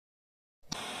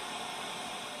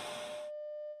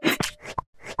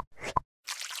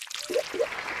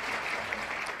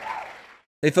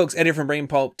Hey folks, Eddie from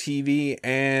BrainPulp TV,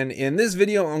 and in this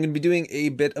video I'm going to be doing a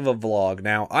bit of a vlog.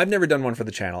 Now, I've never done one for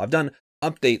the channel. I've done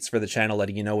updates for the channel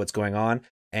letting you know what's going on,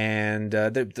 and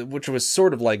which was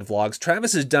sort of like vlogs.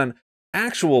 Travis has done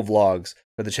actual vlogs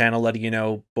for the channel letting you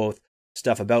know both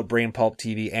stuff about BrainPulp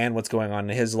TV and what's going on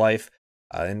in his life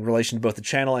in relation to both the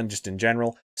channel and just in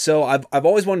general. So I've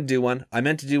always wanted to do one. I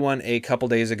meant to do one a couple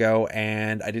days ago,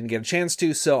 and I didn't get a chance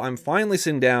to, so I'm finally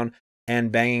sitting down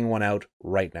and banging one out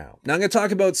right now. Now I'm going to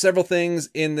talk about several things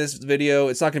in this video.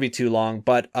 It's not going to be too long,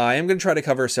 but I am going to try to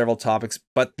cover several topics.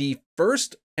 But the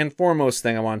first and foremost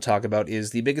thing I want to talk about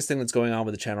is the biggest thing that's going on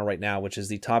with the channel right now, which is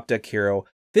the TopDeckHero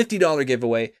 $50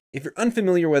 giveaway. If you're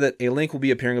unfamiliar with it, a link will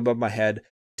be appearing above my head,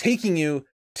 taking you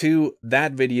to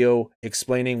that video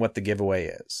explaining what the giveaway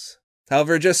is.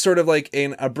 However, just sort of like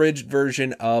an abridged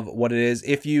version of what it is,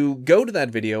 if you go to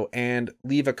that video and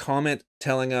leave a comment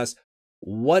telling us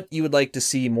what you would like to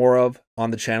see more of on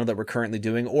the channel that we're currently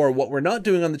doing, or what we're not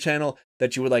doing on the channel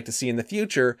that you would like to see in the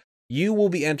future, you will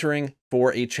be entering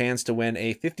for a chance to win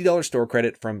a $50 store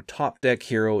credit from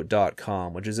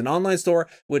TopDeckHero.com, which is an online store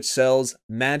which sells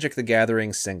Magic the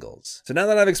Gathering singles. So now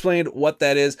that I've explained what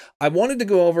that is, I wanted to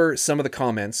go over some of the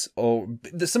comments, or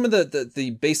some of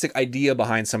the basic idea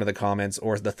behind some of the comments,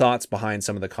 or the thoughts behind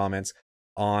some of the comments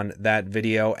on that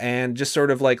video, and just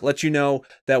sort of like let you know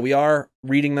that we are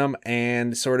reading them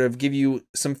and sort of give you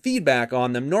some feedback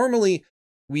on them. Normally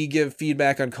we give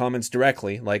feedback on comments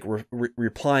directly, like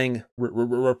replying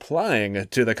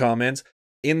to the comments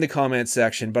in the comments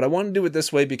section, but I want to do it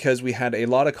this way because we had a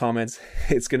lot of comments.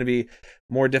 It's going to be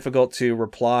more difficult to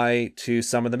reply to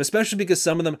some of them, especially because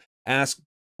some of them ask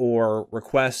or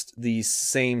request the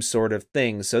same sort of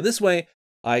things. So this way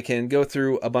I can go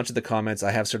through a bunch of the comments.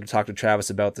 I have sort of talked to Travis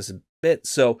about this a bit,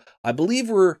 so I believe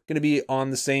we're going to be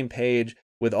on the same page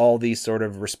with all these sort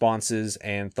of responses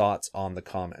and thoughts on the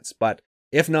comments. But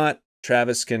if not,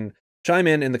 Travis can chime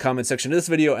in the comment section of this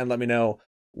video and let me know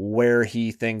where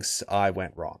he thinks I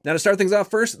went wrong. Now, to start things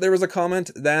off, first, there was a comment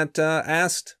that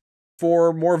asked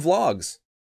for more vlogs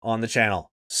on the channel.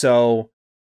 So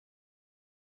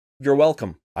you're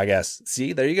welcome, I guess.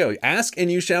 See, there you go. Ask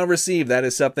and you shall receive. That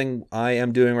is something I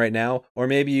am doing right now. Or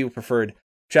maybe you preferred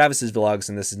Travis's vlogs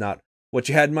and this is not what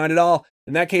you had in mind at all.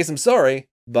 In that case, I'm sorry,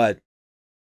 but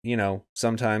you know,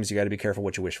 sometimes you got to be careful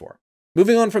what you wish for.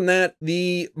 Moving on from that,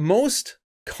 the most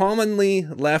commonly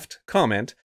left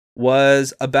comment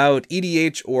was about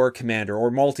EDH or Commander or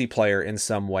multiplayer in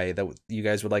some way, that you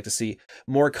guys would like to see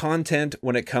more content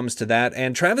when it comes to that.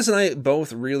 And Travis and I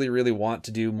both really want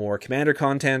to do more Commander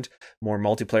content, more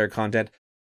multiplayer content.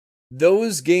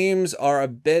 Those games are a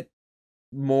bit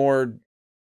more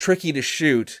tricky to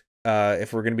shoot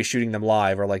if we're going to be shooting them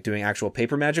live or like doing actual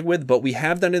paper magic with, but we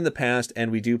have done it in the past and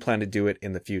we do plan to do it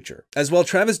in the future. As well,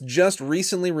 Travis just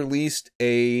recently released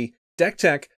a deck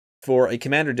tech for a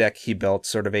Commander deck he built,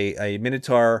 sort of a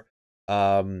Minotaur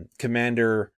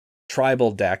Commander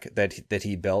tribal deck that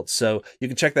he built. So you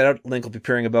can check that out. Link will be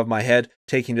appearing above my head,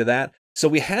 taking to that. So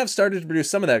we have started to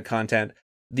produce some of that content.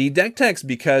 The deck techs,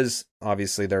 because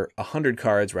obviously they're 100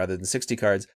 cards rather than 60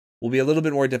 cards, will be a little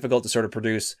bit more difficult to sort of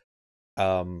produce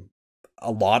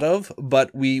a lot of,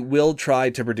 but we will try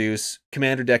to produce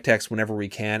Commander deck techs whenever we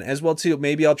can, as well too.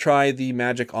 Maybe I'll try the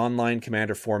Magic Online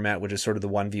Commander format, which is sort of the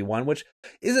 1v1, which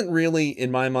isn't really,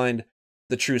 in my mind,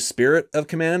 the true spirit of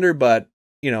Commander, but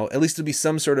you know, at least it'll be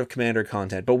some sort of Commander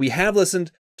content. But we have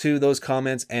listened to those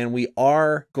comments and we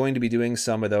are going to be doing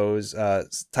some of those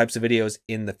types of videos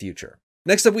in the future.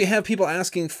 Next up, we have people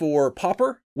asking for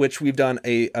Pauper, which we've done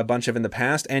a bunch of in the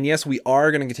past. And yes, we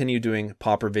are going to continue doing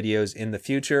Pauper videos in the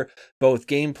future, both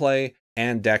gameplay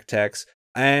and deck techs.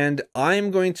 And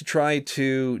I'm going to try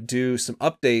to do some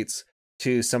updates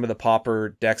to some of the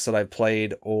Pauper decks that I've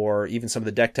played, or even some of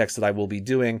the deck techs that I will be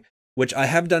doing, which I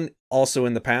have done also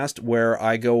in the past, where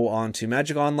I go on to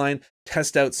Magic Online,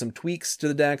 test out some tweaks to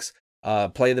the decks,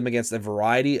 play them against a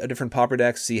variety of different Pauper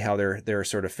decks, see how they're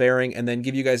sort of faring, and then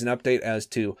give you guys an update as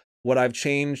to what I've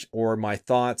changed, or my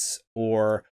thoughts,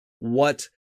 or what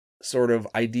sort of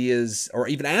ideas, or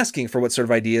even asking for what sort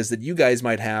of ideas that you guys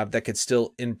might have that could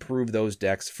still improve those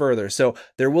decks further. So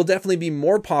there will definitely be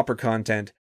more Pauper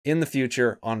content in the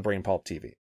future on BrainPulp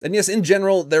TV. And yes, in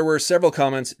general, there were several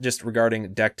comments just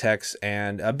regarding deck techs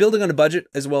and building on a budget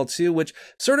as well too, which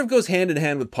sort of goes hand in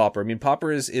hand with Pauper. I mean,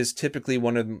 Pauper is typically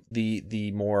one of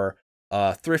the more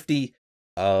thrifty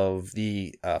of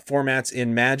the formats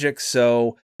in Magic.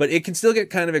 So, but it can still get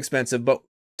kind of expensive. But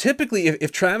typically,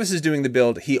 if Travis is doing the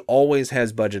build, he always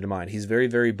has budget in mind. He's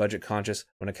very budget conscious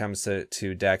when it comes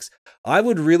to decks. I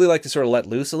would really like to sort of let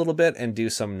loose a little bit and do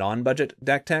some non-budget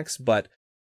deck techs, but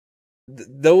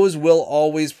those will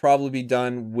always probably be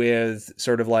done with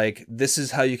sort of like, this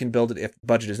is how you can build it if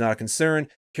budget is not a concern.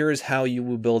 Here is how you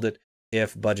will build it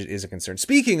if budget is a concern.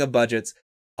 Speaking of budgets,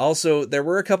 also, there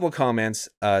were a couple of comments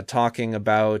talking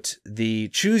about the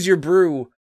Choose Your Brew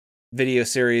video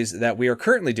series that we are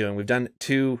currently doing. We've done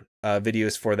 2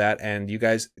 videos for that, and you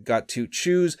guys got to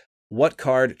choose what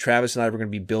card Travis and I were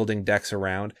going to be building decks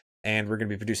around, and we're going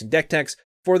to be producing deck techs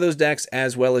for those decks,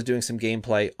 as well as doing some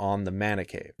gameplay on the Mana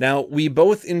Cave. Now,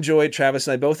 Travis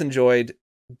and I both enjoyed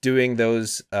doing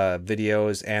those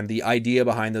videos and the idea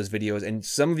behind those videos, and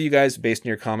some of you guys, based on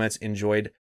your comments,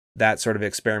 enjoyed that sort of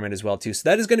experiment as well too. So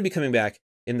that is going to be coming back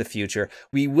in the future.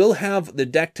 We will have the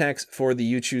deck techs for the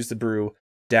You Choose the Brew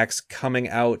decks coming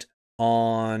out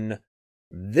on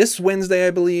this Wednesday,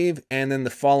 I believe, and then the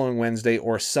following Wednesday,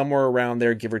 or somewhere around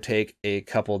there, give or take a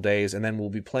couple days, and then we'll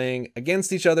be playing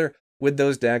against each other with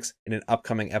those decks in an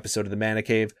upcoming episode of the Mana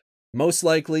Cave, most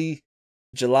likely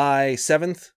July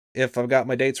 7th, if I've got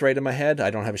my dates right in my head.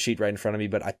 I don't have a sheet right in front of me,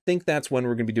 but I think that's when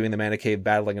we're going to be doing the Mana Cave,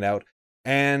 battling it out.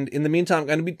 And in the meantime,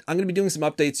 I'm going to be doing some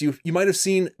updates. You might have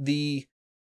seen the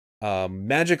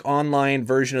Magic Online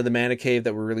version of the Mana Cave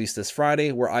that were released this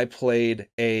Friday, where I played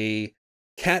a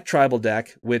Cat Tribal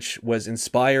deck, which was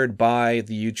inspired by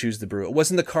the You Choose the Brew. It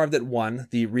wasn't the card that won.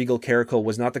 The Regal Caracal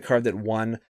was not the card that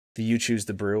won the You Choose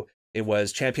the Brew. It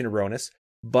was Champion Aronis,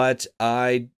 but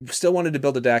I still wanted to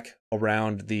build a deck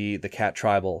around the Cat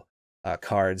Tribal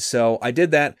cards. So I did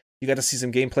that. You got to see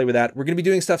some gameplay with that. We're going to be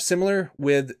doing stuff similar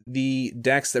with the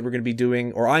decks that we're going to be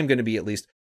doing, or I'm going to be at least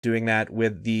doing that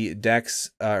with the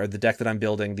decks, or the deck that I'm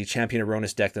building, the Champion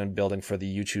Aronis deck that I'm building for the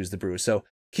You Choose the Brew. So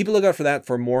keep a lookout for that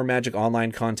for more Magic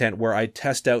Online content where I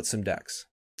test out some decks.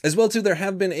 As well, too, there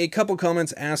have been a couple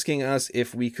comments asking us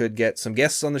if we could get some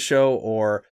guests on the show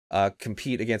or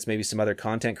compete against maybe some other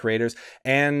content creators,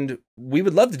 and we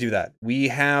would love to do that. We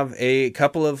have a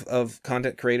couple of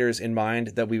content creators in mind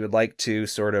that we would like to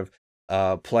sort of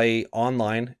play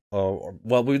online, or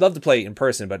well, we'd love to play in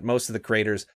person, but most of the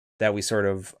creators that we sort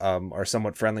of are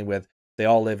somewhat friendly with, they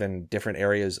all live in different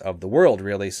areas of the world,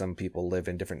 really. Some people live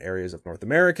in different areas of North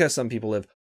America, some people live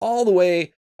all the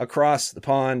way across the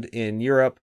pond in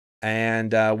Europe,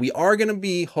 and we are going to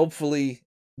be hopefully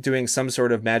doing some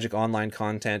sort of Magic Online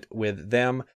content with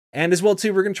them. And as well,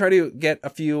 too, we're going to try to get a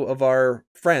few of our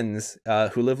friends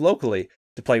who live locally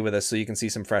to play with us, so you can see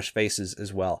some fresh faces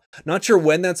as well. Not sure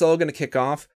when that's all going to kick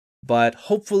off, but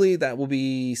hopefully that will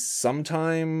be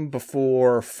sometime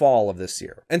before fall of this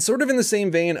year. And sort of in the same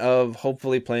vein of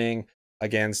hopefully playing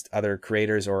against other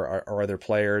creators or other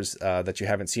players that you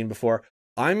haven't seen before,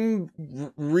 I'm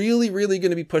really going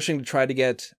to be pushing to try to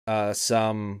get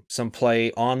some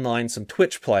play online, some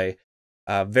Twitch play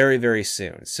very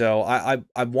soon. So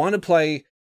I want to play.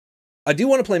 I do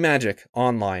want to play Magic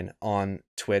online on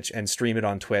Twitch and stream it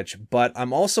on Twitch, but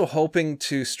I'm also hoping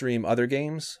to stream other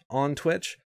games on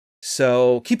Twitch.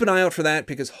 So keep an eye out for that,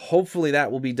 because hopefully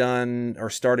that will be done or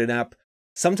started up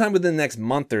sometime within the next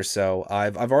month or so.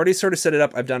 I've already sort of set it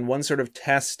up. I've done one sort of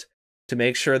test to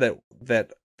make sure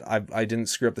that I didn't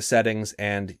screw up the settings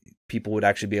and people would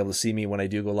actually be able to see me when I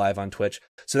do go live on Twitch.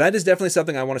 So that is definitely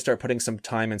something I want to start putting some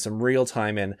time and some real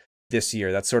time in this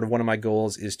year. That's sort of one of my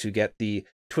goals, is to get the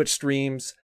Twitch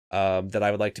streams that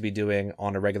I would like to be doing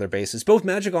on a regular basis, both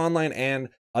Magic Online and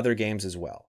other games as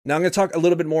well. Now I'm going to talk a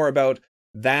little bit more about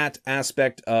that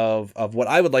aspect of what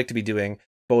I would like to be doing,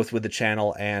 both with the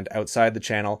channel and outside the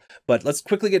channel. But let's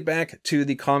quickly get back to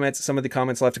the comments, some of the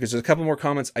comments left, because there's a couple more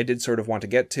comments I did sort of want to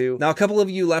get to. Now, a couple of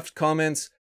you left comments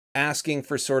asking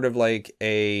for sort of like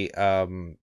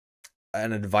an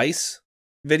advice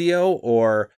video,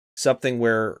 or something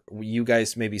where you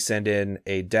guys maybe send in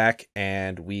a deck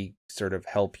and we sort of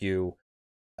help you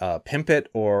pimp it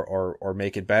or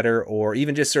make it better, or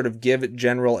even just sort of give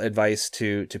general advice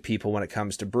to people when it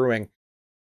comes to brewing.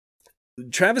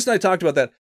 Travis and I talked about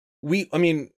that. I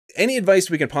mean, any advice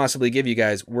we can possibly give you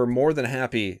guys, we're more than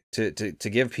happy to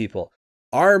give people.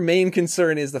 Our main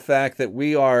concern is the fact that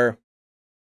we are,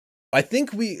 I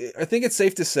think it's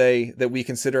safe to say that we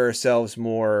consider ourselves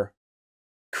more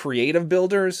creative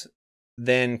builders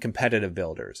than competitive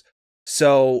builders.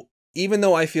 So even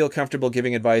though I feel comfortable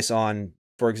giving advice on,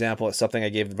 for example, something I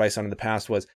gave advice on in the past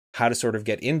was how to sort of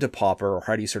get into Pauper, or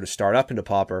how do you sort of start up into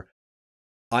Pauper,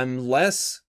 I'm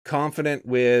less confident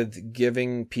with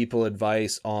giving people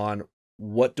advice on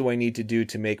what do I need to do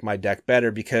to make my deck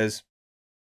better, because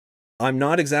I'm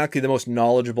not exactly the most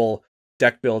knowledgeable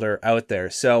deck builder out there.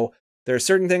 So there are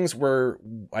certain things where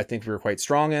I think we're quite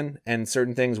strong in, and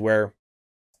certain things where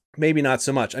maybe not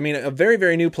so much. I mean, a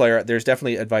very new player, there's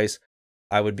definitely advice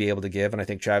I would be able to give, and I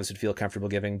think Travis would feel comfortable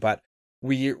giving, but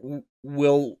we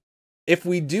will if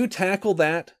we do tackle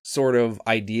that sort of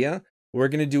idea, we're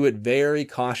going to do it very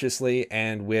cautiously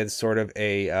and with sort of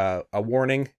a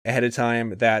warning ahead of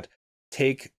time that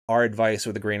take our advice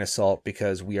with a grain of salt,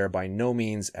 because we are by no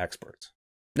means experts.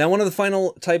 Now, one of the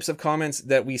final types of comments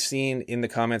that we've seen in the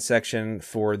comment section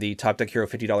for the Top Deck Hero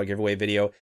 $50 giveaway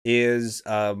video is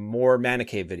more Mana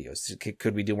Cave videos.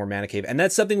 Could we do more Mana Cave? And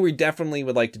that's something we definitely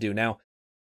would like to do. Now,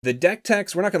 the deck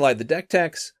techs, we're not going to lie, the deck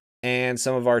techs and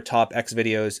some of our top X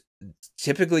videos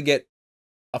typically get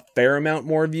a fair amount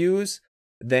more views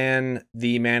than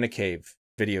the Mana Cave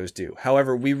videos do.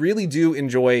 However, we really do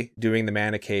enjoy doing the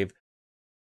Mana Cave,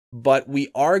 but we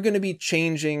are going to be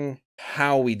changing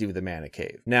how we do the Mana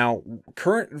Cave. Now,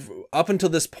 up until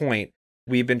this point,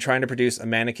 we've been trying to produce a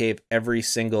Mana Cave every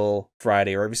single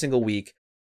Friday or every single week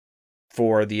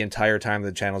for the entire time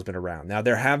the channel's been around. Now,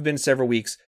 there have been several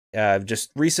weeks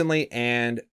just recently,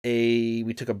 and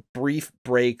we took a brief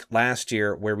break last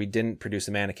year where we didn't produce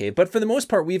a Mana Cave. But for the most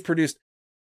part, we've produced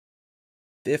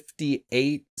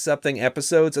 58 something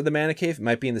episodes of the Mana Cave. It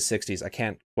might be in the 60s. I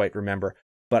can't quite remember.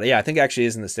 But yeah, I think it actually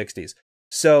is in the 60s.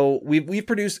 So we've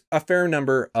produced a fair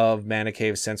number of Mana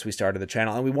Caves since we started the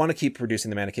channel, and we want to keep producing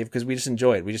the Mana Cave because we just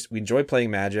enjoy it. We enjoy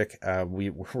playing Magic.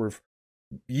 We're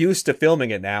used to filming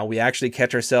it now. We actually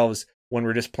catch ourselves when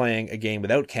we're just playing a game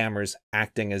without cameras,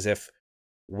 acting as if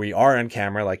we are on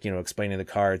camera, like, you know, explaining the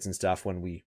cards and stuff when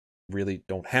we really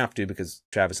don't have to, because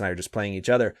Travis and I are just playing each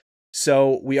other.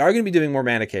 So we are going to be doing more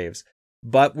Mana Caves,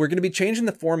 but we're going to be changing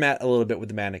the format a little bit with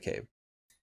the Mana Cave.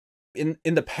 In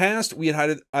the past, we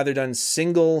had either done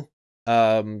single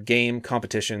game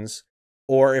competitions,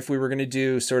 or if we were going to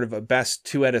do sort of a best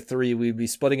 2 out of 3, we'd be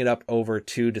splitting it up over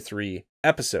 2 to 3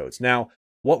 episodes. Now,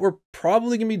 what we're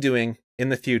probably going to be doing in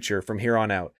the future from here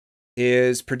on out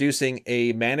is producing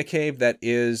a Mana Cave that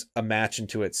is a match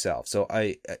into itself. So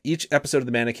each episode of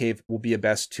the Mana Cave will be a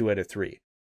best 2 out of 3.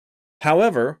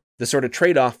 However, the sort of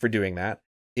trade-off for doing that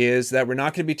is that we're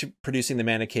not going to be producing the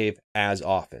Mana Cave as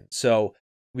often. So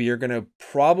we are going to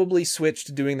probably switch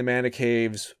to doing the Mana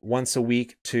Caves once a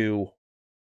week to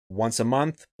once a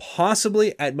month,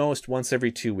 possibly at most once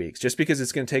every 2 weeks, just because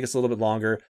it's going to take us a little bit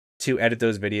longer to edit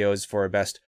those videos for a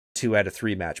best 2 out of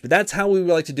 3 match. But that's how we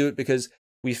would like to do it, because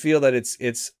we feel that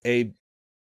it's a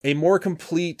more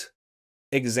complete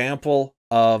example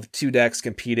of 2 decks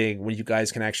competing when you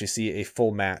guys can actually see a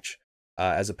full match,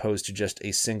 as opposed to just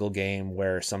a single game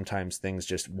where sometimes things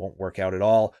just won't work out at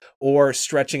all, or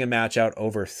stretching a match out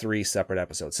over 3 separate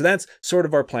episodes. So that's sort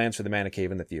of our plans for the Mana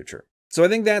Cave in the future. So I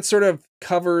think that sort of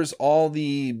covers all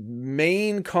the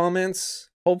main comments.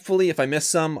 Hopefully, if I missed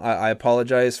some, I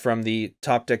apologize, from the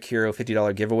Top Deck Hero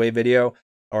 $50 giveaway video,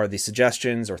 or the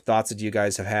suggestions or thoughts that you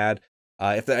guys have had.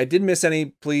 If I did miss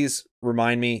any, please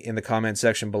remind me in the comment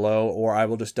section below, or I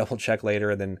will just double check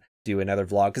later and then do another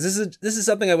vlog. Because this is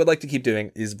something I would like to keep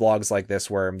doing, is vlogs like this,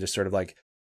 where I'm just sort of like,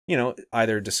 you know,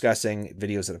 either discussing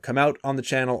videos that have come out on the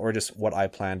channel or just what I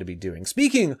plan to be doing.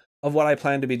 Speaking of what I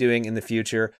plan to be doing in the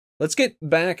future, let's get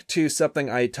back to something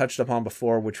I touched upon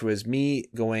before, which was me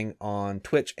going on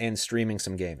Twitch and streaming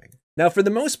some gaming. Now, for the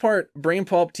most part,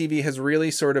 BrainPulpTV has really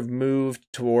sort of moved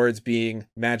towards being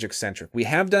Magic-centric. We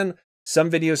have done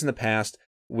some videos in the past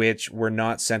which were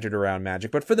not centered around Magic,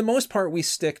 but for the most part, we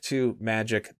stick to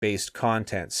Magic-based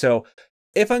content. So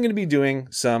if I'm going to be doing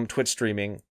some Twitch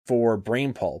streaming for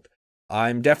BrainPulp,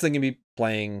 I'm definitely going to be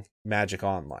playing Magic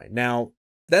Online. Now,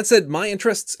 that said, my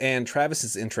interests and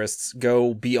Travis's interests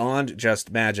go beyond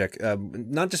just Magic,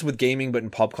 not just with gaming, but in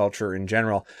pop culture in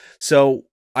general. So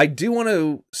I do want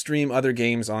to stream other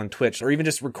games on Twitch, or even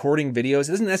just recording videos.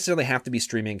 It doesn't necessarily have to be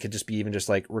streaming. It could just be even just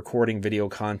like recording video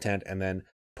content and then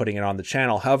putting it on the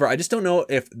channel. However, I just don't know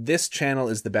if this channel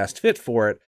is the best fit for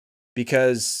it,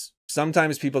 because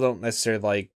sometimes people don't necessarily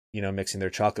like, you know, mixing their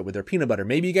chocolate with their peanut butter.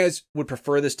 Maybe you guys would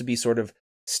prefer this to be sort of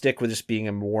stick with just being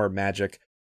a more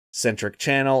Magic-centric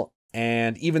channel.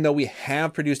 And even though we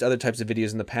have produced other types of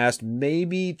videos in the past,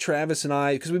 maybe Travis and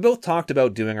I, because we both talked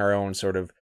about doing our own sort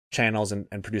of channels and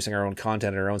producing our own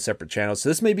content on our own separate channels. So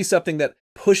this may be something that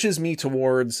pushes me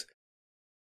towards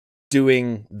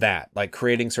doing that, like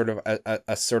creating sort of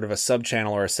a sort of a sub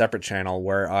channel or a separate channel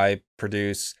where I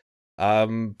produce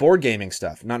board gaming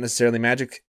stuff, not necessarily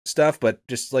Magic stuff, but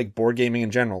just like board gaming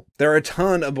in general. There are a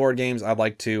ton of board games I'd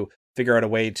like to figure out a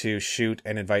way to shoot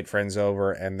and invite friends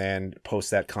over and then post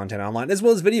that content online, as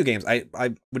well as video games. I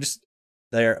would just,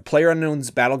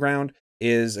 PlayerUnknown's Battleground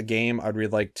is a game I'd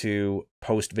really like to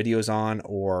post videos on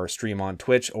or stream on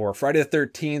Twitch, or Friday the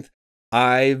 13th.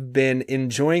 I've been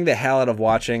enjoying the hell out of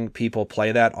watching people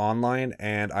play that online,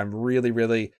 and I'm really,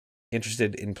 really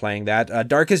interested in playing that.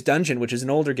 Darkest Dungeon, which is an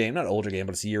older game, not older game,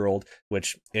 but it's a year old,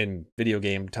 which in video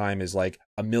game time is like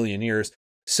a million years.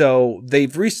 So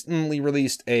they've recently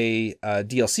released a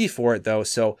DLC for it though.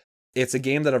 So it's a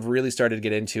game that I've really started to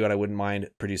get into and I wouldn't mind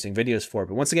producing videos for.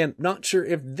 But once again, not sure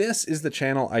if this is the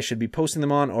channel I should be posting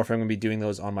them on or if I'm going to be doing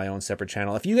those on my own separate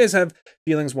channel. If you guys have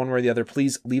feelings one way or the other,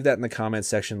 please leave that in the comments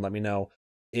section. Let me know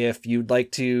if you'd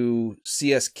like to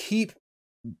see us keep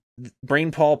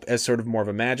BrainPulp as sort of more of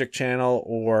a magic channel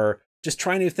or just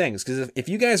try new things. Because if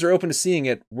you guys are open to seeing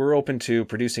it, we're open to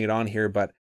producing it on here.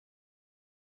 But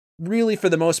really, for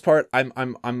the most part,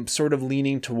 I'm sort of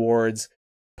leaning towards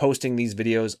posting these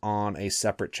videos on a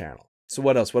separate channel. So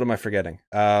what else? What am I forgetting?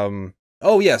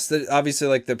 Oh yes, obviously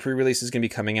like the pre-release is going to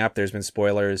be coming up. There's been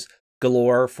spoilers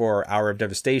galore for Hour of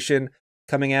Devastation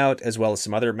coming out, as well as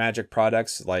some other Magic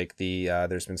products like the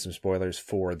there's been some spoilers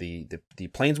for the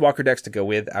Planeswalker decks to go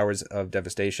with Hours of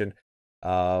Devastation.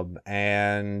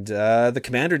 And the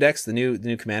Commander decks, the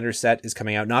new Commander set is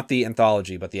coming out, not the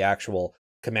anthology, but the actual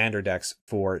Commander decks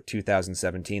for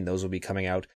 2017. Those will be coming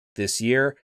out this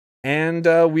year. And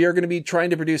we are going to be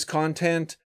trying to produce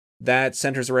content that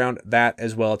centers around that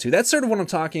as well too. That's sort of what I'm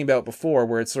talking about before,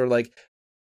 where it's sort of like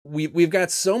we've got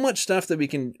so much stuff that we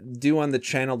can do on the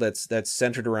channel that's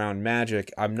centered around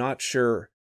Magic. I'm not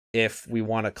sure if we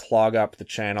want to clog up the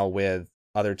channel with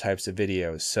other types of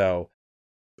videos. So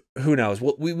who knows?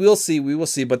 We will see. We will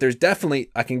see. But there's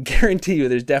definitely, I can guarantee you,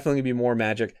 there's definitely going to be more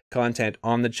Magic content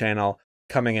on the channel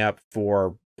coming up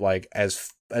for like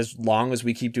as long as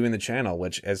we keep doing the channel,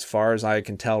 which as far as I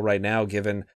can tell right now,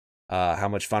 given how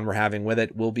much fun we're having with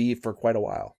it, will be for quite a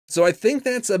while. So I think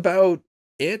that's about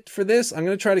it for this. I'm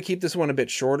going to try to keep this one a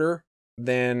bit shorter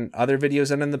than other videos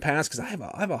done in the past, because I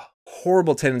have a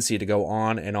horrible tendency to go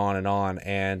on and on and on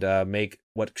and make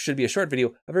what should be a short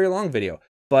video a very long video.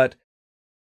 But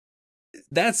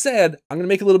that said, I'm going to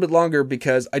make it a little bit longer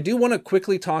because I do want to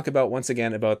quickly talk about, once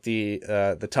again, about the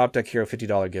TopDeckHero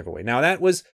 $50 giveaway. Now, that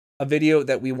was a video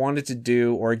that we wanted to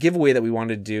do, or a giveaway that we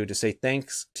wanted to do, to say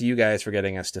thanks to you guys for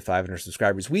getting us to 500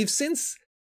 subscribers. We've since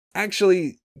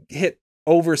actually hit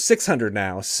over 600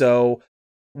 now, so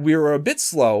we were a bit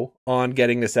slow on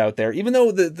getting this out there, even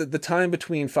though the time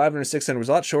between 500 and 600 was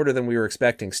a lot shorter than we were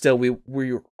expecting. Still, we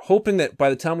were hoping that by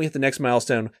the time we hit the next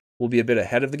milestone, we'll be a bit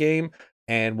ahead of the game,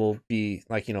 and we'll be,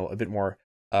 like, you know, a bit more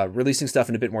releasing stuff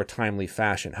in a bit more timely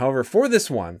fashion. However, for this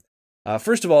one,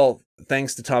 first of all,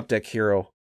 thanks to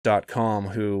TopDeckHero.com,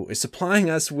 who is supplying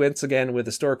us once again with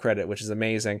a store credit, which is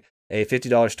amazing, a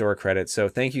 $50 store credit. So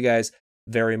thank you guys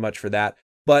very much for that.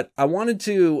 But I wanted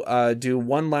to do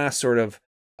one last sort of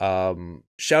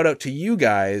shout out to you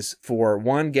guys for,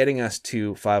 one, getting us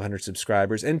to 500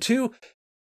 subscribers, and two,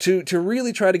 to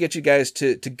really try to get you guys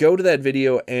to go to that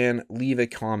video and leave a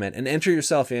comment and enter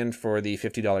yourself in for the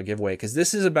 $50 giveaway, because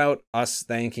this is about us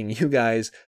thanking you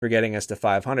guys for getting us to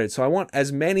 500. So I want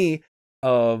as many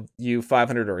of you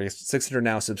 500 or 600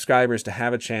 now subscribers to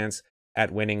have a chance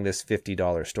at winning this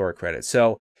 $50 store credit.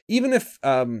 So even if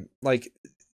like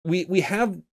we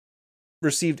have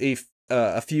received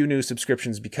a few new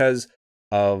subscriptions because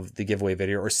of the giveaway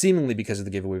video, or seemingly because of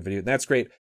the giveaway video, that's great.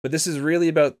 But this is really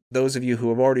about those of you who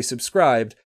have already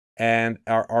subscribed and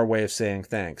our way of saying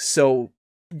thanks. So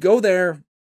go there,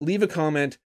 leave a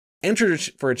comment, enter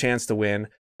for a chance to win.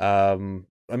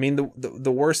 I mean,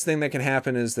 the worst thing that can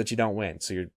happen is that you don't win,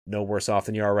 so you're no worse off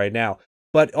than you are right now.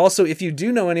 But also, if you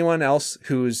do know anyone else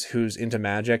who's into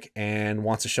Magic and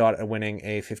wants a shot at winning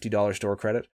a $50 store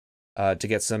credit to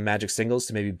get some Magic singles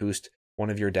to maybe boost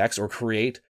one of your decks or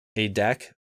create a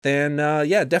deck, then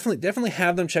yeah, definitely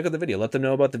have them check out the video. Let them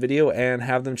know about the video and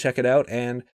have them check it out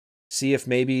and see if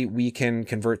maybe we can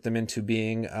convert them into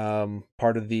being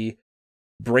part of the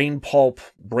BrainPulp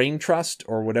Brain Trust,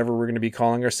 or whatever we're going to be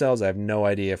calling ourselves. I have no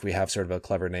idea if we have sort of a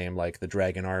clever name like the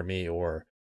Dragon Army or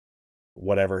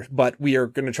whatever, but we are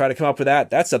going to try to come up with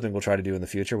that. That's something we'll try to do in the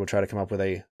future. We'll try to come up with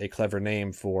a clever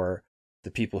name for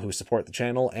the people who support the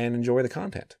channel and enjoy the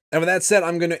content. And with that said,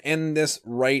 I'm going to end this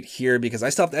right here because I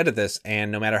still have to edit this,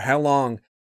 and no matter how long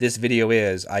this video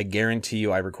is, I guarantee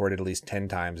you I recorded at least 10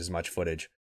 times as much footage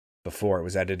before it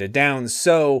was edited down.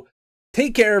 So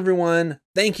take care, everyone.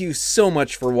 Thank you so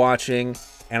much for watching,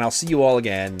 and I'll see you all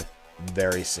again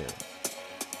very soon.